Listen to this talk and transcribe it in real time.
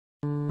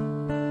Unless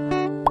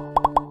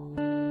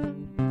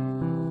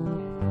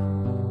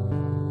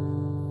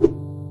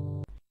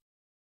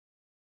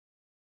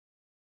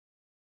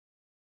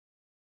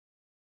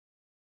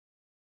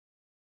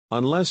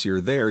you're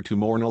there to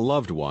mourn a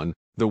loved one,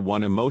 the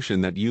one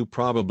emotion that you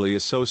probably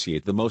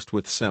associate the most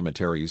with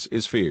cemeteries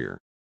is fear.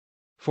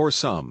 For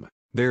some,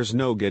 there's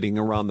no getting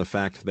around the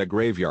fact that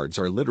graveyards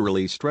are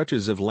literally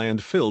stretches of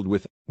land filled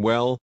with,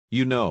 well,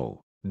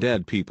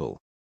 dead people.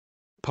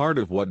 Part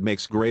of what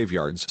makes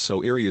graveyards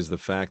so eerie is the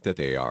fact that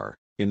they are,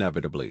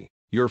 inevitably,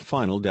 your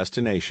final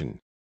destination.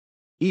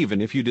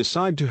 Even if you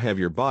decide to have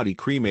your body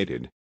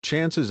cremated,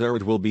 chances are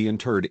it will be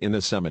interred in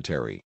a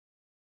cemetery.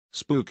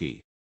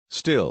 Spooky.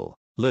 Still,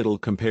 little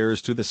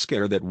compares to the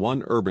scare that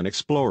one urban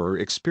explorer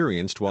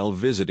experienced while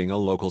visiting a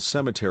local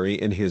cemetery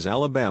in his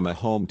Alabama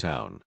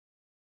hometown.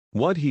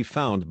 What he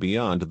found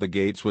beyond the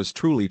gates was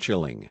truly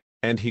chilling,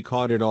 and he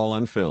caught it all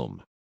on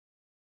film.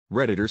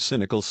 Redditor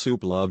Cynical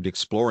Soup loved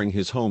exploring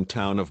his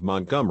hometown of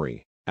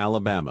Montgomery,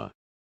 Alabama.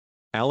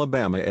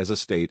 Alabama as a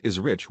state is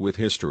rich with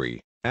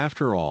history,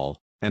 after all,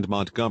 and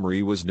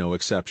Montgomery was no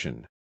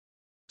exception.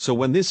 So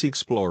when this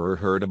explorer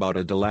heard about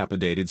a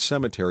dilapidated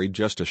cemetery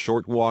just a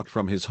short walk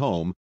from his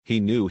home, he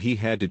knew he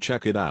had to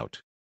check it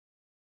out.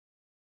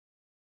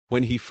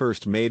 When he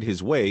first made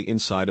his way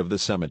inside of the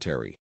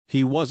cemetery,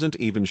 he wasn't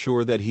even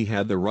sure that he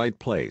had the right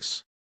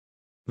place.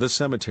 The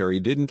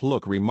cemetery didn't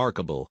look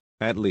remarkable,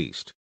 at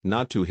least,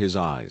 not to his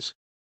eyes.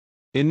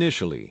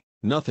 Initially,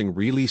 nothing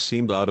really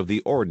seemed out of the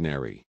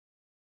ordinary.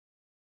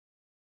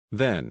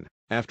 Then,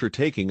 after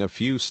taking a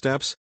few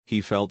steps,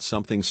 he felt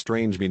something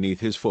strange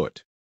beneath his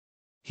foot.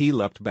 He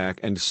leapt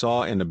back and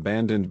saw an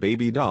abandoned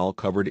baby doll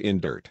covered in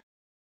dirt.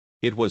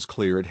 It was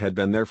clear it had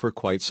been there for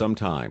quite some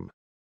time.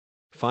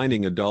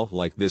 Finding a doll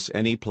like this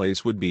any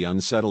place would be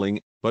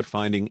unsettling, but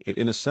finding it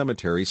in a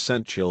cemetery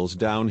sent chills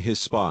down his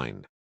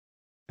spine.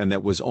 And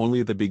that was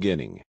only the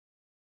beginning.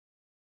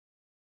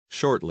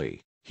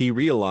 Shortly, he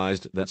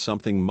realized that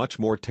something much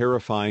more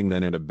terrifying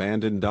than an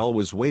abandoned doll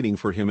was waiting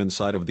for him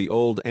inside of the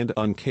old and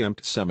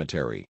unkempt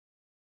cemetery.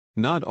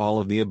 Not all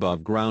of the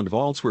above-ground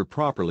vaults were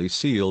properly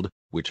sealed,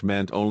 which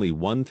meant only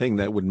one thing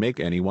that would make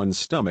anyone's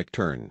stomach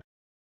turn.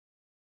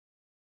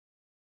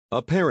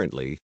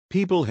 Apparently,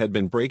 people had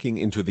been breaking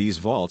into these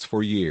vaults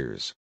for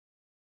years.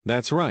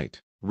 That's right,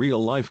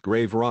 real-life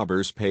grave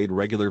robbers paid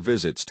regular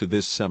visits to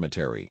this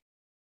cemetery.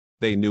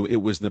 They knew it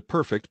was the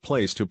perfect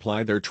place to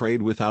ply their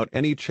trade without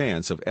any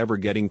chance of ever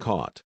getting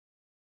caught.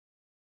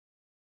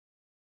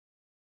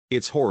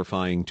 It's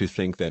horrifying to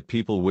think that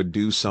people would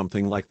do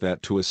something like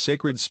that to a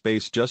sacred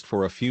space just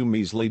for a few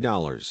measly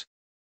dollars.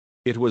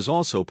 It was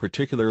also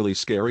particularly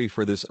scary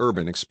for this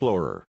urban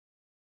explorer.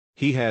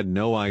 He had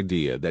no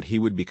idea that he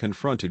would be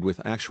confronted with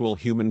actual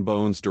human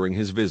bones during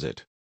his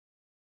visit.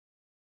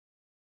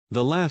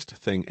 The last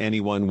thing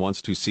anyone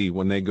wants to see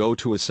when they go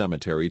to a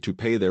cemetery to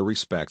pay their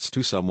respects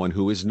to someone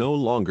who is no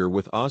longer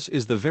with us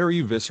is the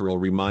very visceral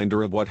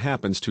reminder of what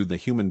happens to the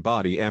human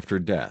body after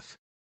death.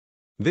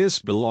 This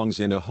belongs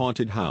in a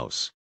haunted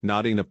house,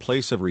 not in a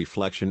place of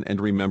reflection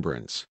and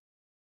remembrance.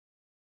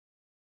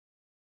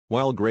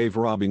 While grave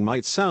robbing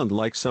might sound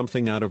like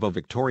something out of a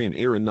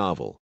Victorian-era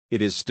novel,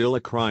 it is still a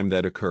crime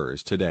that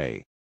occurs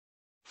today.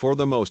 For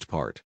the most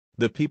part,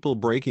 the people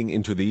breaking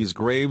into these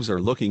graves are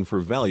looking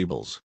for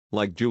valuables,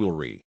 like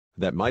jewelry,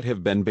 that might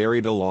have been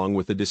buried along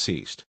with the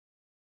deceased.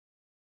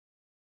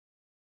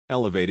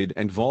 Elevated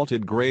and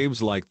vaulted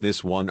graves like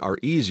this one are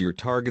easier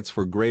targets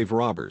for grave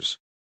robbers.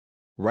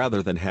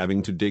 Rather than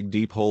having to dig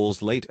deep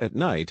holes late at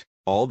night,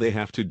 all they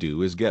have to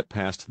do is get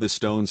past the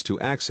stones to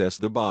access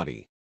the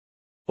body.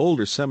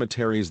 Older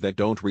cemeteries that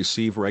don't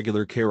receive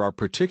regular care are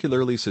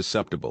particularly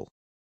susceptible.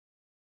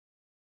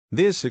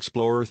 This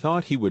explorer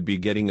thought he would be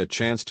getting a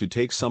chance to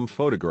take some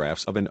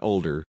photographs of an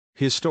older,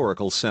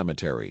 historical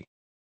cemetery.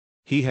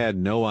 He had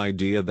no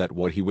idea that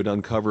what he would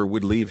uncover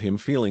would leave him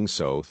feeling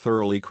so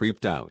thoroughly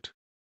creeped out.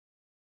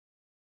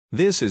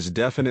 This is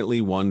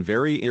definitely one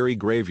very eerie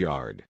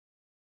graveyard.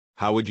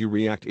 How would you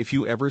react if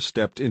you ever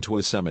stepped into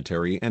a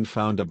cemetery and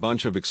found a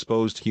bunch of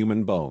exposed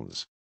human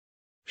bones?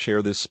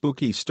 Share this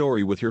spooky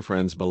story with your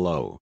friends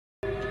below.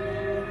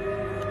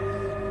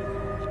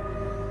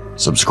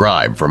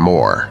 Subscribe for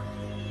more.